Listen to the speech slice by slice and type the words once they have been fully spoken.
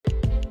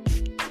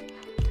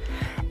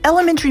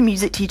Elementary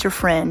music teacher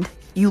friend,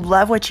 you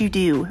love what you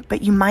do,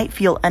 but you might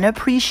feel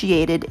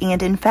unappreciated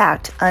and, in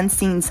fact,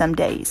 unseen some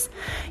days.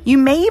 You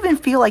may even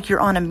feel like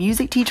you're on a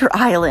music teacher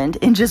island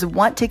and just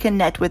want to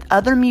connect with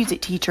other music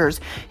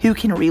teachers who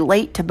can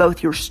relate to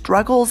both your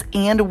struggles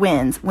and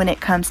wins when it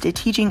comes to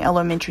teaching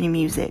elementary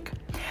music.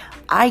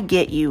 I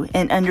get you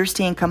and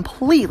understand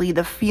completely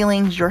the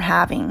feelings you're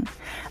having.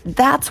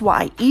 That's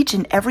why each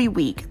and every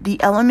week,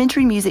 the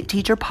Elementary Music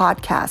Teacher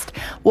Podcast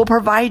will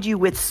provide you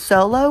with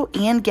solo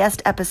and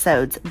guest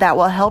episodes that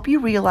will help you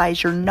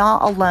realize you're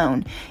not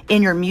alone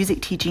in your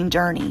music teaching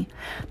journey.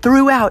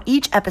 Throughout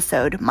each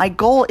episode, my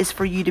goal is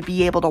for you to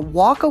be able to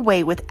walk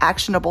away with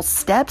actionable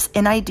steps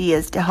and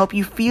ideas to help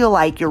you feel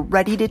like you're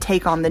ready to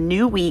take on the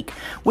new week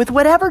with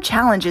whatever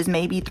challenges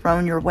may be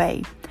thrown your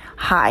way.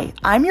 Hi,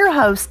 I'm your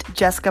host,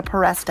 Jessica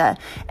Peresta,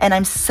 and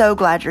I'm so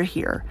glad you're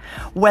here.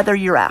 Whether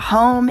you're at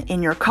home,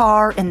 in your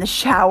car, in the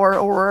shower,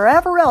 or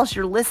wherever else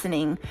you're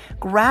listening,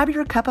 grab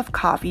your cup of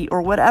coffee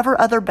or whatever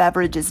other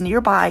beverage is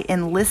nearby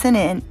and listen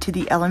in to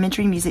the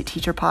Elementary Music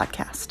Teacher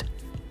Podcast.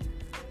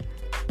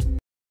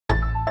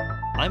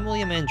 I'm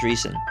William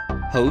Andreessen,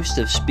 host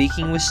of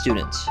Speaking with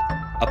Students,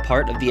 a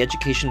part of the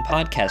Education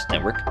Podcast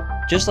Network,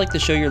 just like the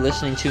show you're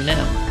listening to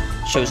now.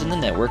 Shows in the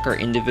network are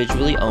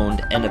individually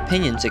owned and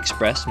opinions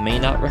expressed may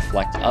not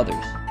reflect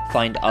others.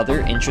 Find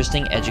other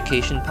interesting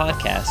education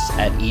podcasts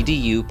at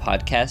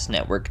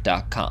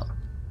edupodcastnetwork.com.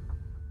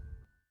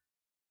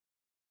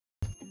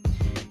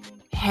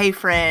 Hey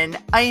friend,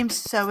 I am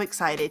so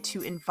excited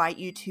to invite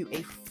you to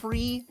a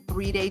free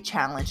 3-day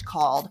challenge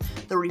called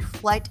the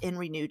Reflect and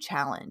Renew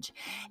Challenge.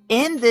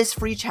 In this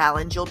free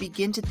challenge, you'll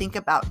begin to think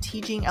about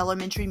teaching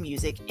elementary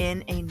music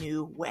in a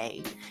new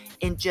way.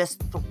 In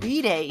just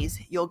 3 days,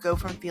 you'll go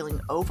from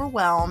feeling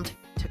overwhelmed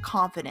to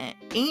confident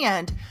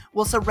and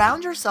will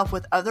surround yourself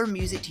with other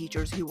music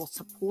teachers who will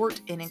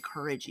support and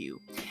encourage you.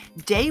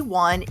 Day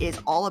 1 is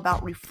all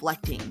about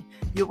reflecting.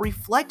 You'll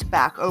reflect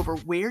back over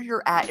where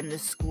you're at in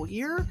this school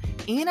year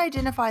and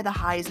identify the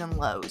highs and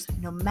lows,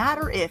 no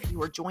matter if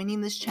you are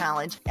joining this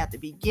challenge at the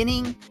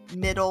beginning,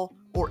 middle,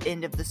 or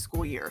end of the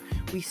school year.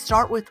 We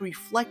start with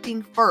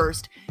reflecting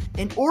first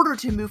in order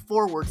to move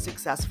forward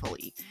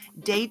successfully.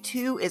 Day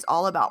 2 is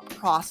all about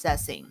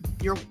processing.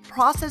 You'll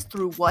process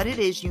through what it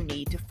is you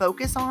need to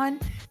focus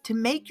on to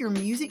make your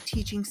music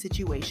teaching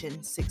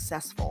situation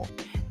successful.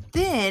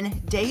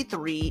 Then day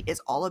 3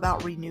 is all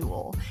about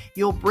renewal.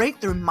 You'll break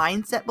through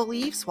mindset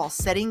beliefs while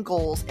setting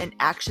goals and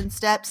action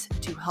steps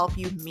to help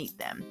you meet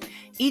them.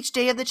 Each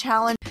day of the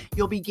challenge,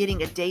 you'll be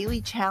getting a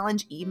daily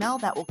challenge email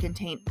that will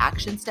contain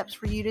action steps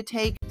for you to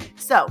take.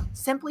 So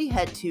simply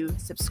head to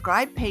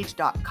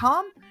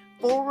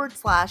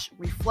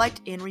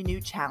subscribepage.com/reflect and renew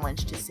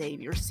challenge to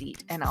save your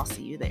seat, and I'll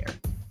see you there.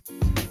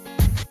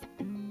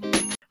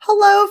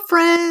 Hello,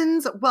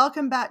 friends.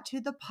 Welcome back to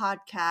the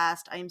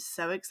podcast. I'm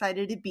so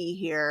excited to be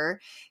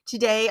here.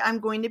 Today, I'm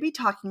going to be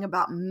talking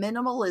about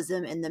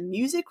minimalism in the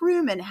music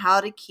room and how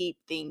to keep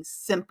things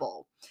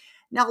simple.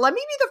 Now, let me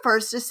be the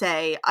first to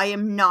say I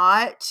am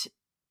not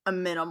a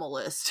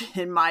minimalist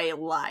in my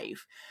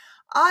life.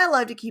 I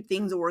love to keep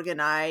things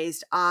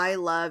organized. I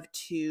love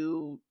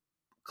to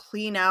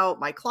clean out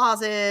my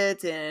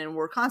closet, and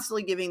we're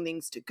constantly giving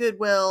things to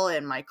Goodwill,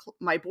 and my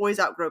boys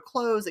outgrow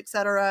clothes,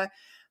 etc.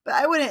 But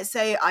I wouldn't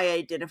say I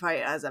identify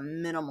as a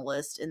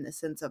minimalist in the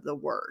sense of the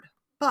word.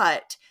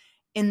 But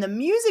in the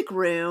music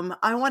room,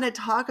 I want to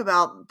talk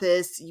about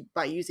this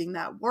by using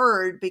that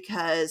word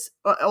because,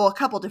 well, a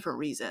couple different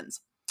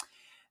reasons.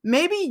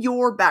 Maybe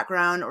your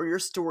background or your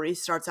story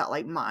starts out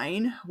like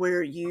mine,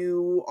 where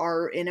you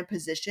are in a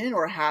position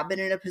or have been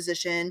in a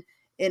position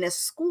in a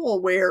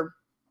school where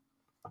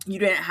you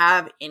didn't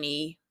have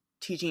any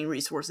teaching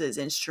resources,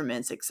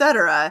 instruments,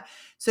 etc.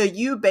 So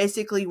you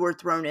basically were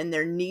thrown in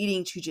there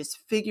needing to just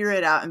figure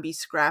it out and be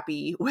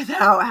scrappy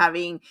without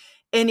having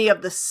any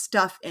of the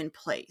stuff in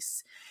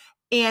place.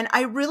 And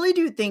I really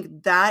do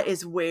think that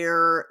is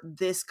where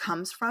this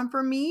comes from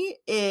for me,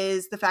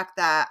 is the fact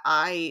that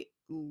I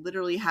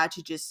literally had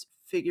to just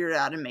figure it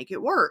out and make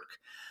it work.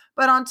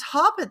 But on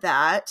top of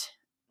that,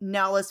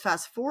 now let's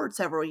fast forward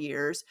several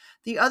years.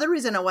 The other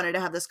reason I wanted to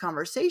have this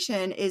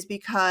conversation is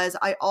because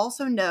I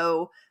also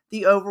know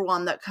the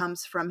overwhelm that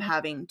comes from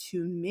having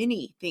too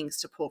many things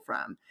to pull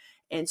from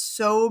and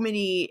so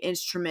many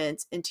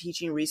instruments and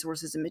teaching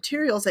resources and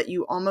materials that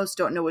you almost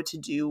don't know what to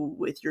do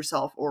with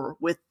yourself or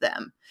with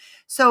them.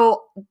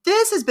 So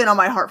this has been on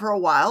my heart for a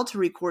while to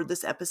record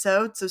this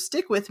episode. So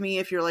stick with me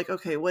if you're like,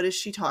 okay, what is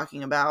she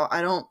talking about?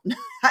 I don't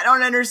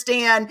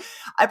understand.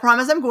 I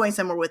promise I'm going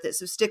somewhere with it.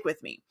 So stick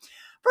with me.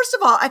 First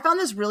of all, I found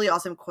this really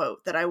awesome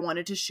quote that I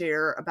wanted to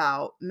share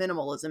about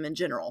minimalism in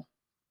general.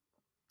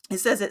 It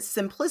says it's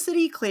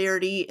simplicity,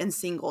 clarity, and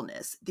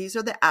singleness. These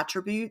are the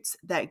attributes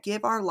that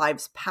give our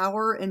lives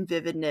power and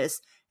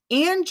vividness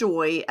and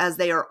joy, as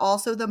they are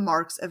also the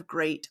marks of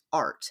great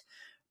art.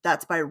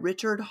 That's by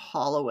Richard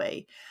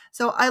Holloway.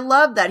 So I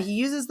love that he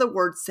uses the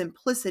word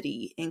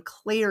simplicity and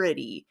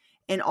clarity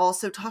and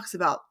also talks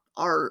about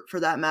art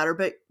for that matter,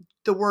 but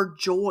the word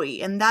joy.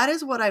 And that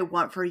is what I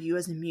want for you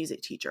as a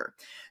music teacher.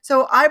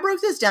 So I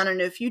broke this down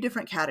into a few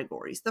different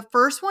categories. The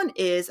first one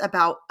is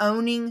about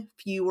owning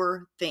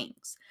fewer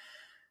things.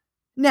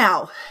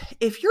 Now,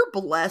 if you're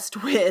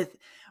blessed with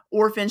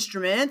Orff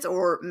instruments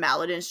or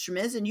mallet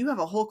instruments and you have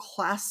a whole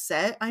class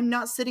set, I'm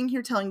not sitting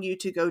here telling you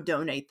to go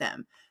donate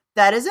them.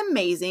 That is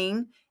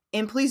amazing,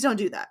 and please don't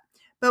do that.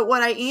 But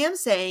what I am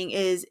saying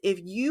is if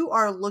you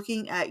are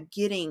looking at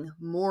getting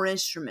more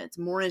instruments,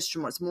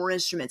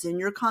 and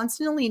you're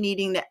constantly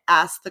needing to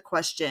ask the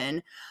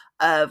question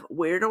of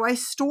where do I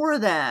store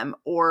them,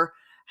 or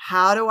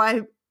how do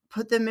I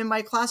put them in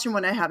my classroom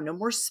when I have no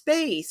more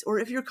space, or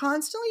if you're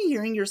constantly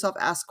hearing yourself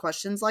ask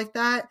questions like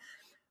that,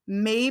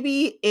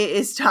 maybe it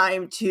is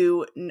time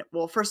to,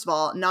 well, first of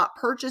all, not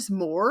purchase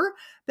more,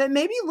 but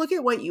maybe look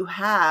at what you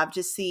have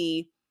to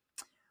see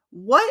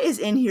what is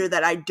in here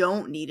that I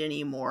don't need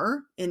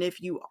anymore. And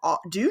if you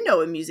do know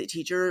a music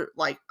teacher,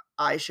 like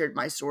I shared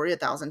my story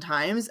 1,000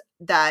 times,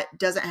 that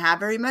doesn't have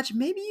very much,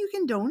 maybe you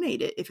can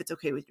donate it if it's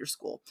okay with your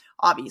school.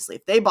 Obviously,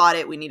 if they bought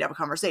it, we need to have a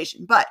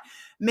conversation. But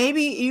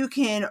maybe you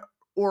can,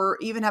 or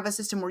even have a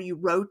system where you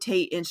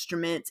rotate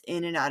instruments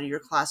in and out of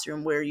your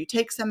classroom, where you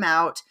take some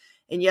out.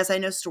 And yes, I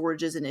know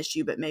storage is an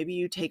issue, but maybe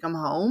you take them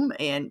home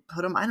and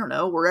put them, I don't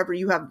know, wherever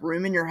you have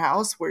room in your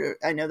house, where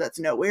I know that's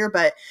nowhere,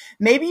 but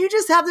maybe you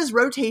just have this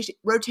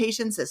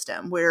rotation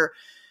system where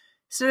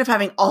instead of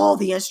having all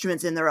the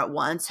instruments in there at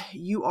once,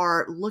 you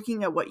are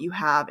looking at what you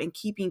have and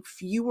keeping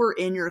fewer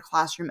in your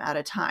classroom at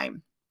a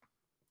time.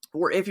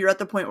 Or if you're at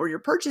the point where you're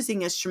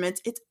purchasing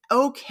instruments, it's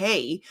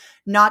okay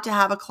not to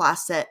have a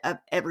class set of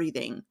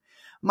everything.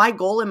 My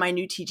goal in my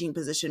new teaching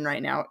position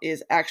right now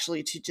is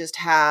actually to just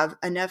have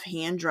enough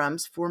hand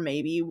drums for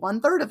maybe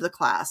 1/3 of the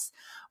class,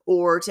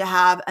 or to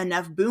have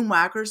enough boom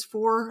whackers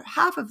for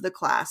half of the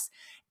class.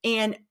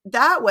 And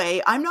that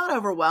way I'm not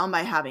overwhelmed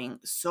by having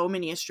so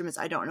many instruments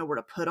I don't know where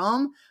to put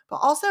them, but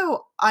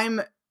also I'm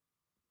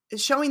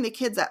showing the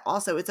kids that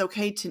also it's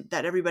okay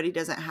that everybody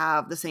doesn't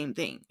have the same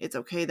thing. It's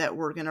okay that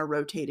we're going to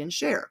rotate and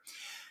share.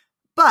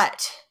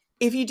 But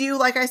if you do,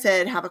 like I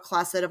said, have a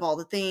class set of all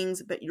the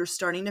things, but you're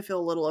starting to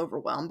feel a little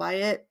overwhelmed by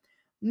it,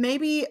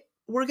 maybe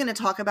we're going to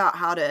talk about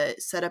how to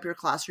set up your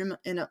classroom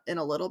in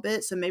a little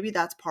bit. So maybe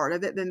that's part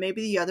of it. But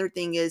maybe the other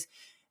thing is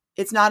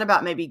it's not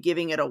about maybe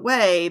giving it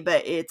away,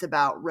 but it's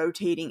about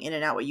rotating in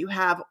and out what you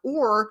have,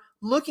 or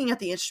looking at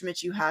the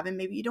instruments you have and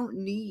maybe you don't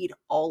need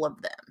all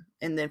of them,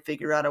 and then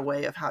figure out a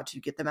way of how to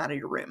get them out of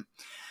your room.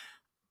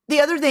 The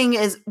other thing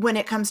is, when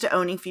it comes to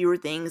owning fewer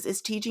things, is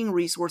teaching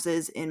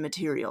resources and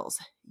materials.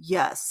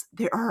 Yes,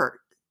 there are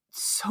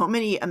so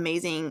many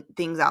amazing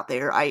things out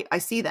there. I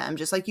see them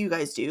just like you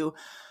guys do.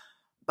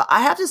 But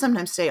I have to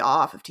sometimes stay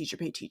off of Teacher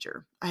Pay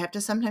Teacher. I have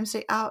to sometimes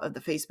stay out of the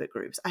Facebook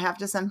groups. I have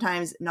to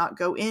sometimes not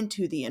go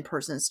into the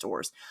in-person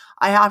stores.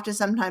 I have to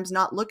sometimes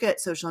not look at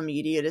social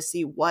media to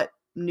see what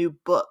new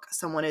book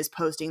someone is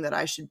posting that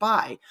I should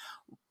buy.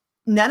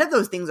 None of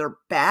those things are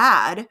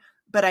bad,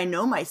 but I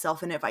know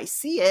myself, and if I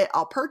see it,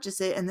 I'll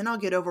purchase it, and then I'll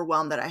get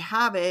overwhelmed that I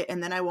have it,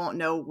 and then I won't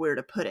know where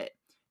to put it.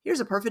 Here's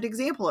a perfect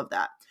example of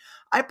that.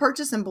 I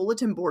purchased some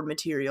bulletin board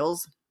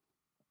materials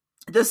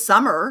this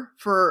summer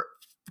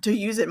to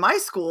use at my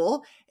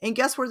school, and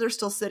guess where they're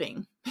still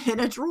sitting? In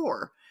a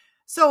drawer.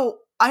 So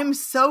I'm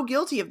so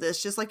guilty of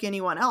this, just like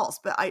anyone else,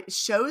 but it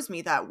shows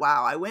me that,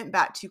 wow, I went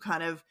back to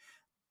kind of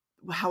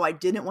how I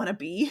didn't want to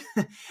be,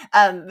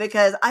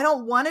 because I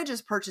don't want to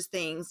just purchase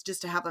things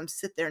just to have them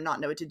sit there and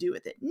not know what to do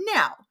with it.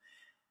 Now,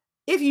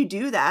 if you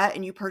do that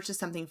and you purchase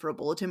something for a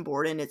bulletin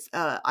board and it's,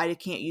 I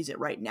can't use it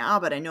right now,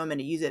 but I know I'm going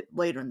to use it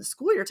later in the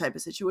school year type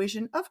of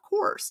situation, of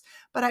course.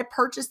 But I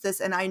purchased this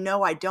and I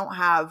know I don't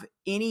have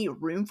any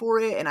room for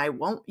it, and I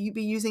won't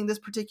be using this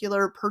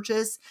particular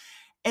purchase.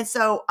 And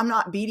so I'm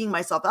not beating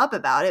myself up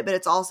about it, but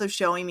it's also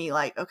showing me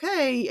like,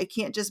 okay, I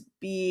can't just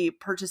be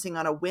purchasing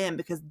on a whim,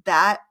 because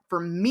that, for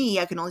me,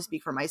 I can only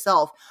speak for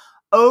myself,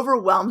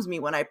 overwhelms me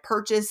when I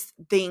purchase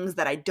things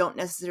that I don't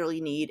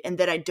necessarily need and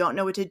that I don't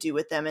know what to do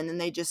with them, and then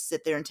they just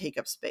sit there and take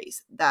up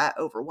space. That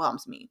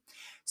overwhelms me.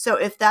 So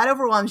if that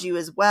overwhelms you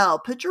as well,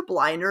 put your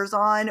blinders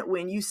on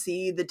when you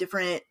see the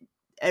different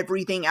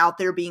everything out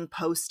there being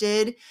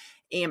posted,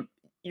 and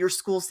your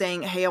school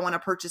saying, hey, I want to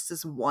purchase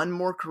this one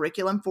more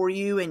curriculum for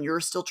you, and you're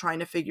still trying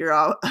to figure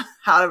out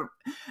how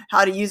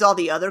to use all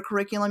the other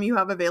curriculum you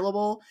have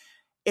available.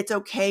 It's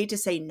okay to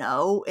say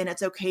no, and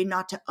it's okay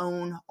not to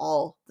own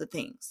all the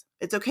things.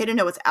 It's okay to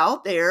know it's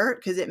out there,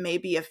 because it may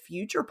be a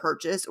future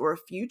purchase or a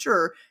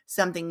future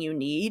something you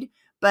need,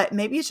 but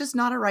maybe it's just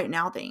not a right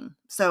now thing.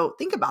 So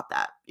think about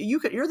that.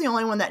 You're the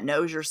only one that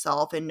knows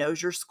yourself and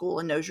knows your school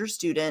and knows your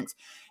students.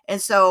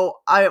 And so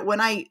when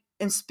I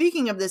am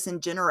speaking of this in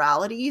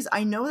generalities,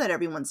 I know that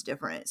everyone's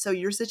different. So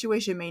your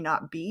situation may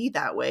not be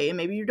that way, and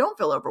maybe you don't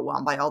feel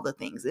overwhelmed by all the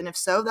things. And if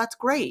so, that's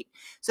great.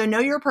 So know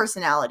your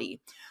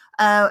personality.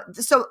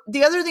 So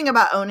the other thing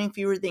about owning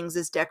fewer things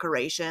is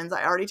decorations.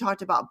 I already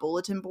talked about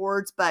bulletin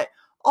boards, but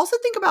also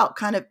think about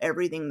kind of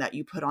everything that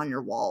you put on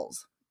your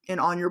walls and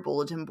on your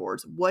bulletin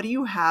boards. What do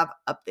you have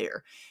up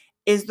there?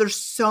 is there's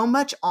so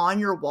much on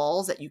your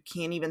walls that you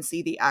can't even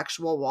see the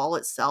actual wall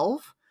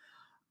itself.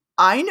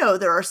 I know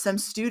there are some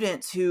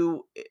students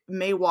who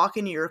may walk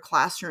into your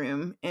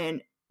classroom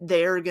and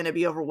they're going to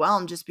be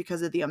overwhelmed just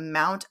because of the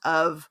amount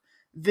of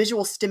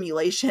visual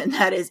stimulation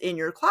that is in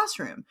your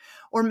classroom.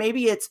 Or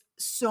maybe it's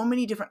so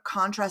many different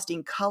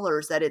contrasting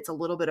colors that it's a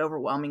little bit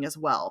overwhelming as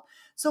well.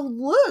 So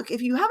look,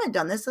 if you haven't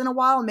done this in a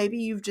while, maybe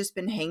you've just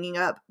been hanging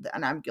up,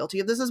 and I'm guilty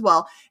of this as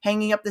well,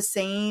 hanging up the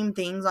same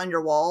things on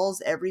your walls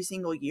every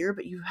single year,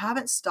 but you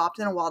haven't stopped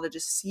in a while to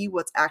just see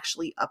what's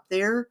actually up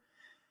there.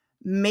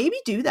 Maybe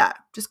do that.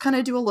 Just kind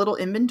of do a little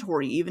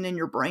inventory, even in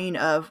your brain,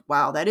 of,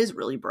 wow, that is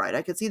really bright.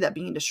 I could see that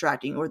being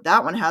distracting, or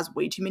that one has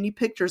way too many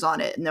pictures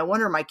on it. No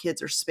wonder my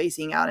kids are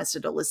spacing out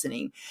instead of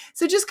listening.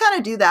 So just kind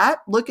of do that.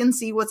 Look and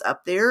see what's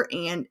up there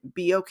and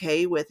be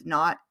okay with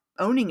not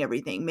owning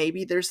everything.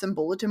 Maybe there's some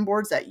bulletin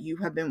boards that you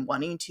have been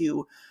wanting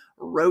to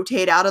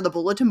rotate out of the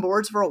bulletin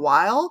boards for a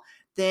while.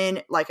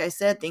 Then, like I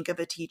said, think of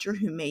a teacher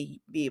who may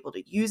be able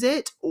to use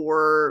it,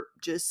 or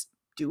just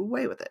do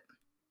away with it.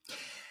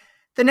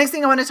 The next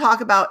thing I want to talk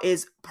about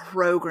is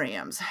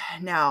programs.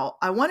 Now,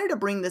 I wanted to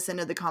bring this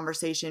into the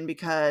conversation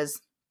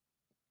because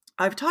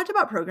I've talked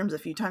about programs a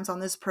few times on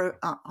this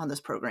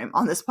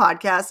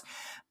podcast,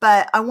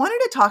 but I wanted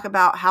to talk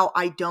about how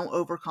I don't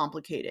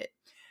overcomplicate it.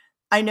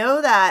 I know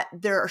that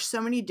there are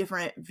so many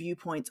different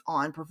viewpoints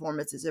on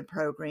performances and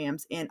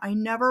programs, and I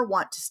never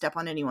want to step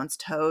on anyone's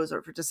toes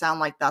or for it to sound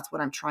like that's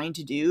what I'm trying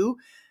to do,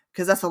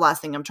 because that's the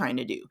last thing I'm trying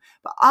to do.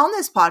 But on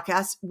this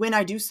podcast, when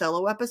I do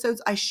solo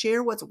episodes, I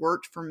share what's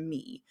worked for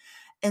me.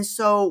 And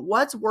so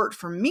what's worked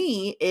for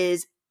me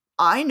is,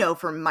 I know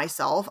for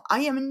myself,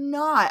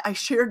 I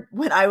shared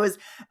when I was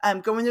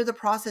going through the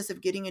process of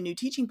getting a new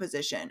teaching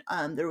position.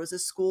 There was a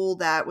school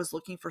that was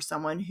looking for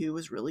someone who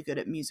was really good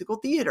at musical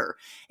theater.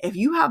 If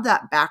you have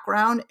that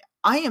background,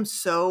 I am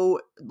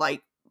so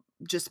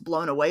just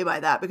blown away by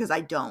that, because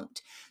I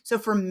don't. So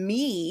for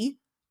me,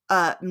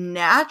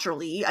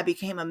 naturally, I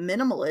became a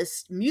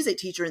minimalist music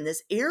teacher in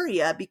this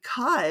area,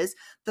 because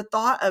the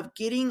thought of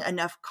getting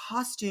enough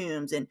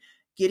costumes and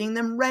getting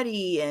them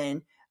ready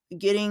and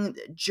getting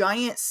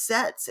giant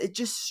sets, it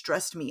just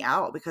stressed me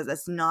out, because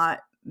that's not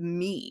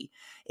me.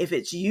 If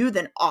it's you,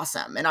 then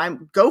awesome, and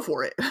I'm go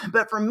for it.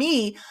 But for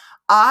me,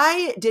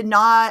 I did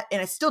not, and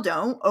I still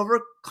don't,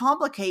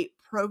 overcomplicate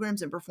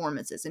programs and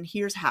performances. And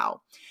here's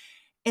how.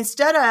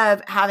 Instead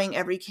of having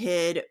every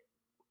kid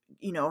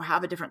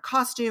have a different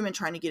costume and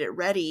trying to get it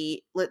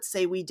ready, let's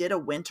say we did a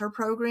winter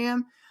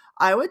program,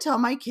 I would tell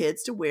my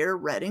kids to wear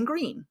red and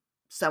green.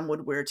 Some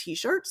would wear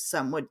t-shirts,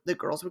 the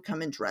girls would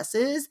come in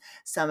dresses,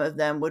 some of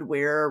them would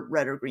wear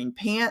red or green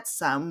pants,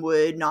 some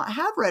would not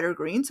have red or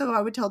green, so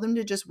I would tell them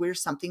to just wear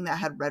something that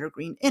had red or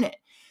green in it.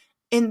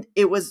 And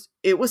it was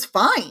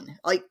fine.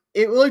 Like,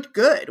 it looked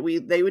good.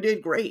 They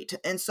did great.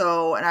 And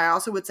I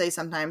also would say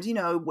sometimes,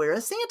 wear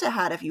a Santa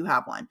hat if you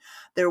have one.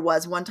 There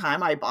was one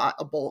time I bought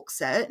a bulk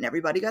set and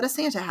everybody got a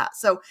Santa hat.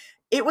 So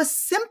it was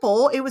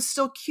simple. It was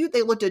still cute.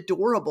 They looked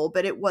adorable,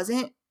 but it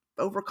wasn't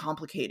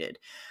overcomplicated.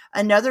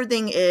 Another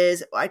thing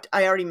is, I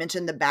already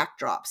mentioned the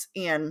backdrops,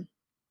 and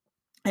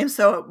I'm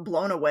so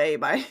blown away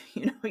by,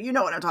 you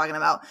know what I'm talking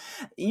about.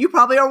 You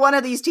probably are one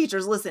of these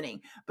teachers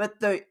listening, but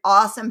the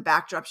awesome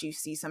backdrops you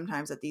see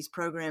sometimes at these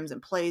programs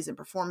and plays and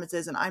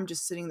performances. And I'm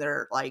just sitting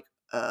there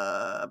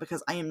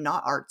because I am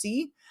not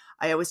artsy.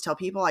 I always tell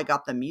people I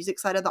got the music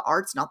side of the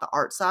arts, not the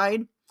art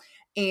side.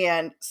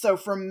 And so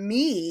for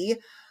me,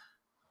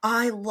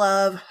 I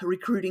love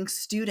recruiting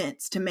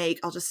students to make,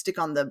 I'll just stick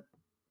on the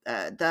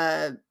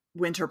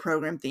winter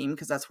program theme,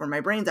 because that's where my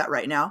brain's at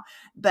right now.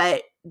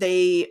 But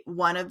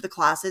one of the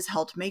classes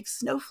helped make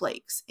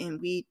snowflakes, and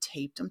we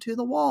taped them to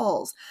the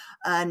walls.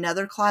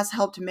 Another class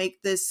helped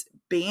make this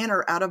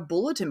banner out of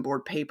bulletin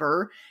board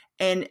paper,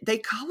 and they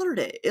colored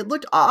it. It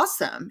looked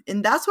awesome.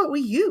 And that's what we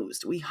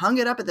used. We hung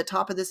it up at the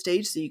top of the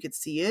stage so you could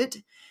see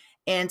it.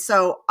 And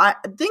so I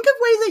think of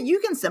ways that you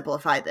can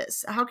simplify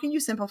this. How can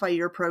you simplify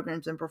your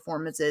programs and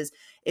performances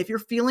if you're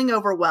feeling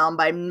overwhelmed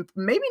by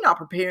maybe not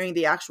preparing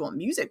the actual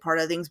music part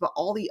of things, but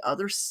all the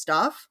other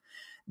stuff?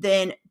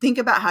 Then think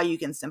about how you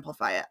can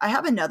simplify it. I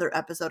have another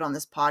episode on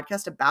this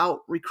podcast about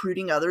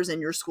recruiting others in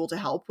your school to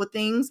help with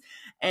things,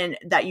 and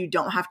that you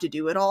don't have to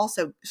do it all.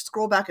 So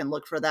scroll back and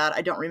look for that.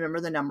 I don't remember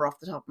the number off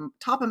the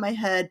top of my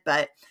head,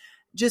 but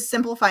just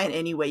simplify it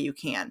any way you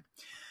can.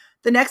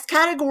 The next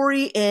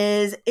category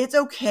is, it's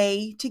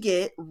okay to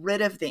get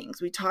rid of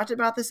things. We talked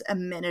about this a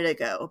minute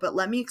ago, but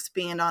let me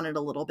expand on it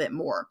a little bit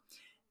more.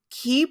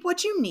 Keep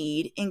what you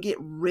need and get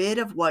rid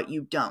of what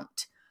you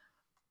don't.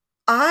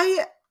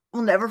 I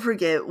will never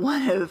forget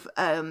one of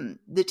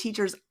the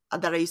teachers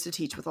that I used to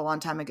teach with a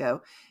long time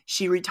ago.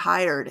 She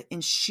retired,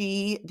 and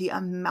the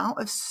amount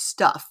of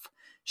stuff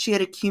she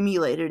had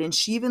accumulated, and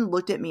she even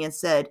looked at me and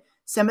said,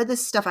 some of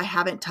this stuff I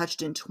haven't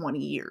touched in 20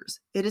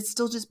 years. It had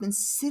still just been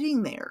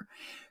sitting there.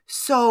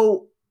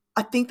 So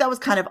I think that was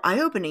kind of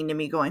eye-opening to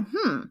me, going,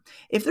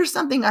 if there's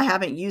something I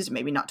haven't used,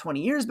 maybe not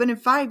 20 years, but in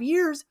 5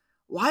 years,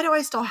 why do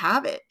I still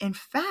have it? In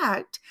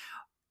fact,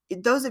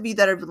 those of you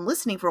that have been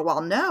listening for a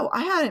while know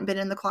I hadn't been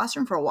in the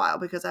classroom for a while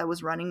because I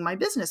was running my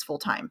business full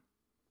time.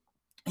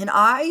 And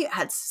I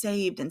had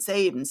saved and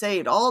saved and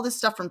saved all this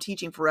stuff from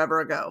teaching forever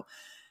ago.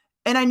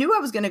 And I knew I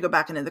was going to go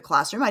back into the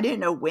classroom. I didn't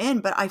know when,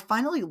 but I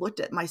finally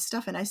looked at my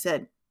stuff and I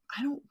said,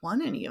 I don't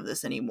want any of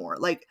this anymore.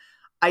 Like,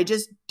 I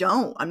just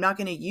don't. I'm not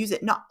going to use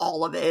it. Not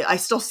all of it. I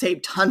still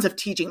saved tons of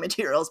teaching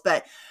materials,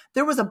 but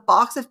there was a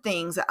box of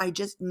things that I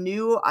just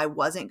knew I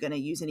wasn't going to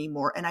use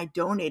anymore. And I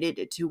donated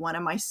it to one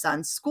of my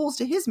son's schools,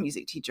 to his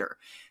music teacher.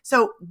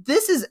 So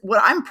this is what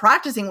I'm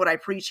practicing, what I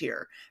preach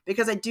here,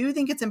 because I do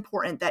think it's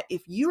important that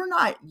if you're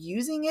not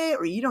using it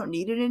or you don't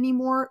need it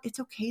anymore,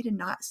 it's okay to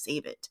not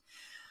save it.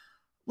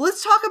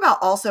 Let's talk about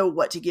also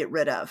what to get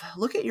rid of.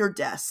 Look at your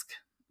desk.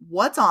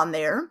 What's on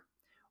there?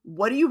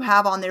 What do you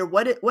have on there?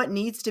 What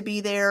needs to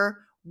be there?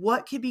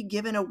 What could be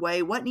given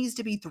away? What needs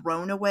to be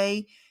thrown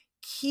away?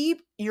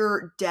 Keep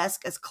your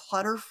desk as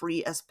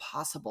clutter-free as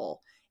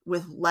possible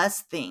with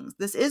less things.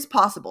 This is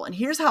possible. And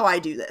here's how I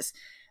do this.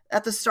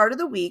 At the start of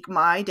the week,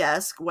 my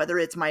desk, whether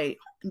it's my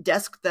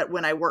desk that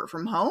when I work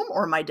from home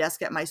or my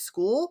desk at my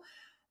school,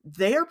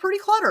 they are pretty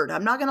cluttered.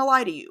 I'm not going to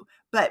lie to you.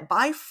 But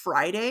by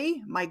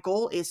Friday, my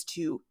goal is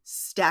to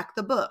stack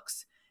the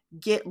books.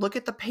 Look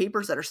at the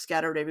papers that are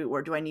scattered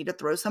everywhere. Do I need to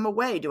throw some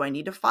away? Do I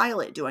need to file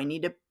it? Do I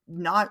need to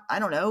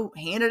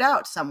hand it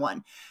out to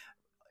someone?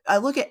 I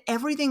look at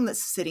everything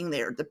that's sitting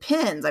there. The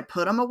pens, I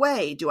put them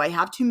away. Do I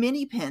have too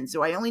many pens?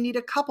 Do I only need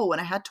a couple when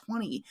I had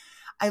 20?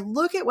 I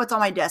look at what's on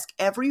my desk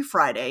every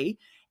Friday,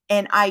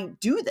 and I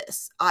do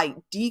this. I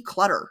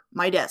declutter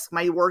my desk,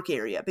 my work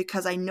area,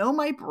 because I know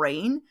my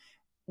brain.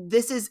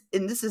 This is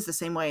the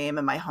same way I am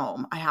in my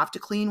home. I have to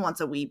clean once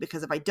a week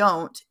because if I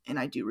don't, and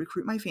I do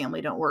recruit my family,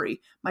 don't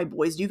worry. My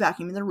boys do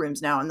vacuum in their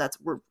rooms now, and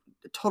we're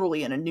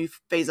totally in a new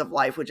phase of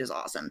life, which is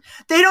awesome.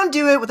 They don't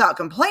do it without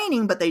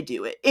complaining, but they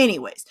do it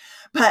anyways.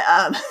 But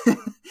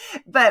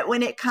but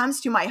when it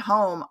comes to my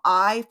home,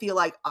 I feel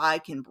like I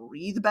can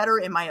breathe better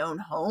in my own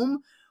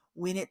home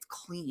when it's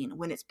clean,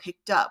 when it's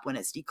picked up, when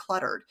it's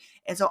decluttered.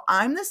 And so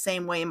I'm the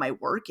same way in my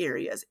work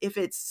areas. If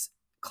it's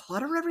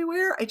clutter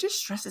everywhere, it just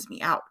stresses me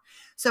out.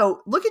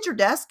 So look at your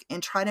desk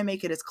and try to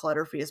make it as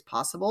clutter-free as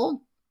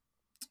possible.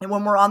 And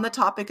when we're on the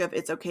topic of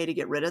it's okay to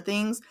get rid of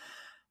things,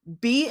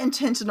 be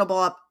intentional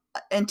about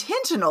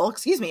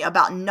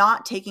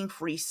not taking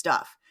free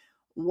stuff.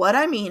 What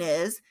I mean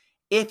is,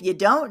 if you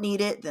don't need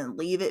it, then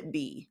leave it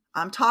be.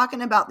 I'm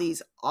talking about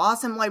these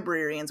awesome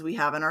librarians we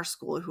have in our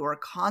school who are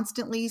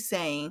constantly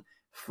saying,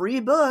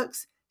 free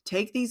books,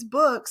 take these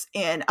books.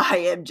 And I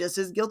am just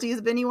as guilty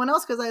as anyone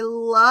else because I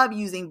love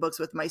using books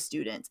with my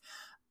students,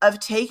 of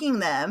taking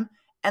them.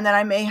 And then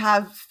I may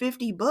have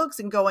 50 books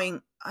and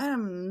going,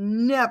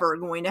 I'm never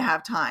going to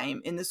have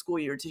time in the school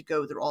year to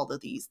go through all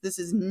of these. This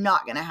is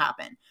not going to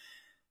happen.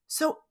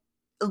 So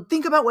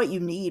think about what you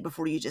need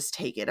before you just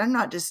take it. I'm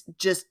not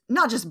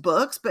just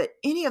books, but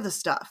any of the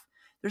stuff.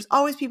 There's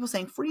always people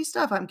saying free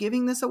stuff. I'm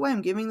giving this away.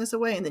 I'm giving this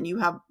away. And then you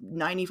have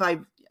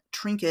 95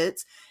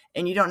 trinkets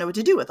and you don't know what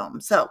to do with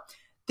them. So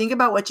think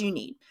about what you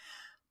need.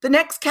 The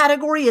next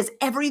category is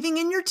everything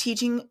in your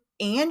teaching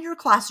and your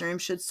classroom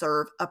should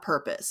serve a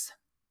purpose.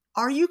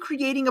 Are you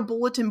creating a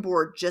bulletin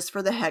board just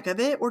for the heck of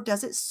it, or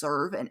does it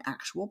serve an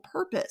actual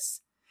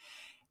purpose?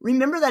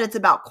 Remember that it's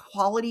about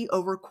quality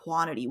over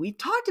quantity. We've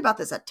talked about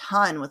this a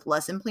ton with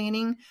lesson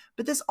planning,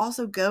 but this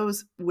also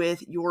goes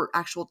with your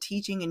actual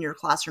teaching in your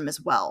classroom as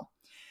well.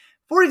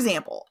 For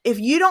example, if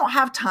you don't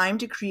have time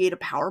to create a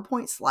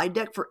PowerPoint slide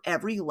deck for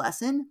every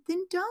lesson,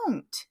 then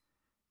don't.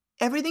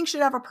 Everything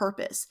should have a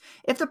purpose.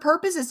 If the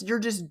purpose is you're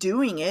just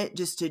doing it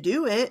just to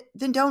do it,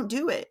 then don't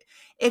do it.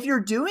 If you're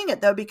doing it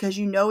though because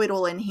you know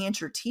it'll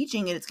enhance your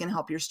teaching and it's going to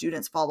help your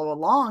students follow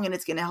along and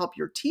it's going to help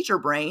your teacher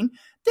brain,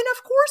 then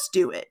of course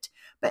do it.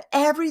 But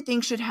everything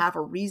should have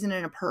a reason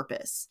and a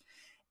purpose.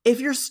 If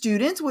your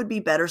students would be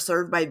better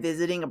served by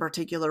visiting a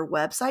particular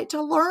website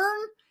to learn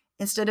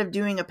instead of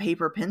doing a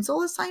paper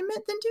pencil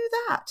assignment, then do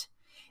that.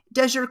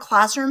 Does your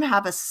classroom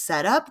have a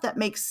setup that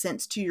makes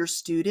sense to your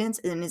students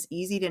and is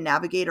easy to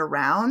navigate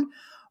around?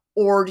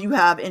 Or do you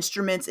have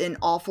instruments in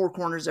all four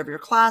corners of your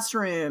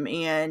classroom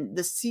and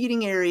the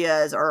seating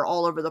areas are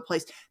all over the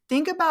place?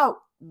 Think about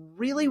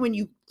really when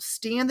you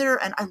stand there,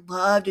 and I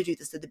love to do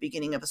this at the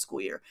beginning of a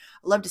school year.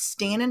 I love to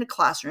stand in a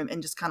classroom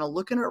and just kind of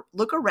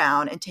look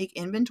around and take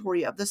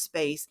inventory of the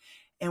space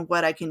and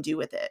what I can do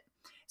with it.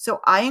 So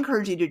I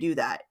encourage you to do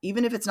that.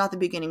 Even if it's not the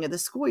beginning of the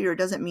school year, it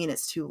doesn't mean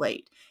it's too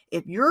late.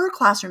 If your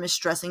classroom is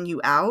stressing you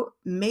out,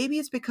 maybe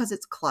it's because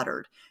it's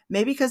cluttered.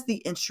 Maybe because the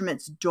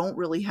instruments don't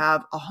really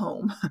have a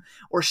home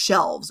or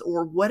shelves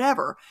or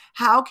whatever.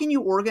 How can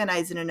you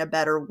organize it in a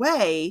better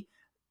way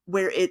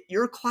where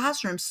your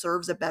classroom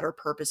serves a better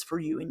purpose for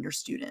you and your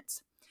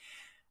students?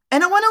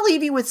 And I want to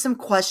leave you with some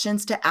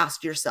questions to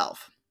ask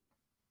yourself.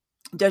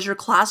 Does your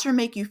classroom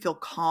make you feel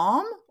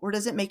calm, or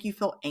does it make you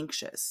feel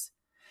anxious?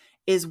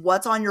 Is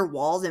what's on your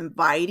walls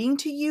inviting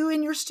to you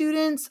and your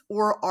students,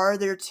 or are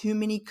there too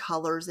many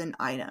colors and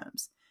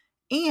items?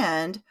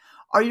 And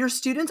are your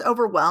students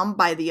overwhelmed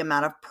by the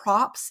amount of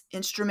props,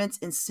 instruments,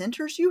 and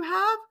centers you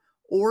have,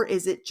 or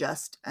is it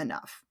just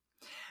enough?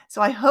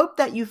 So I hope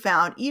that you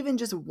found even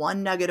just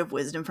one nugget of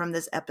wisdom from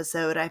this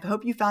episode. I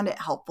hope you found it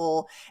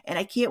helpful, and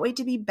I can't wait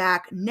to be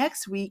back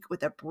next week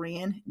with a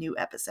brand new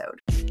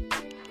episode.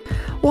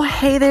 Well,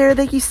 hey there.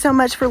 Thank you so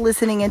much for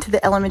listening into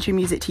the Elementary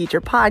Music Teacher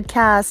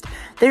Podcast.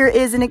 There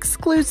is an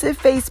exclusive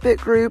Facebook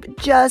group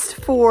just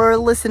for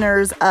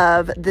listeners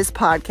of this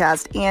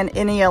podcast and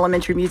any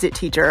elementary music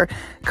teacher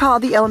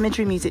called the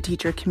Elementary Music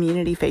Teacher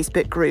Community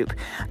Facebook Group.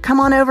 Come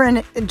on over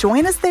and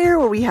join us there,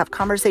 where we have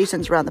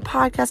conversations around the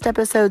podcast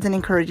episodes and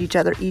encourage each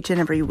other each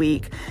and every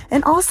week.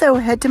 And also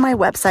head to my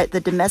website,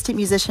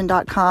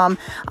 thedomesticmusician.com.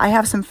 I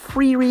have some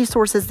free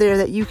resources there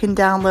that you can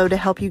download to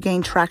help you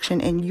gain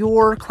traction in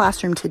your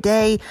classroom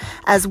today,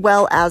 as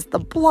well as the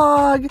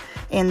blog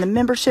and the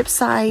membership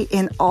site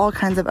and all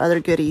kinds of other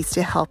goodies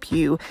to help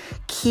you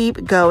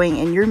keep going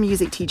in your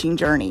music teaching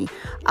journey.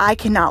 I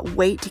cannot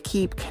wait to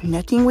keep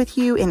connecting with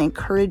you and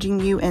encouraging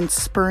you and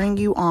spurring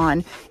you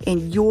on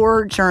in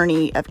your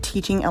journey of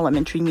teaching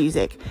elementary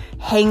music.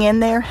 Hang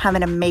in there, have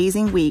an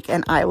amazing week,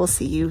 and I will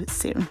see you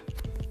soon.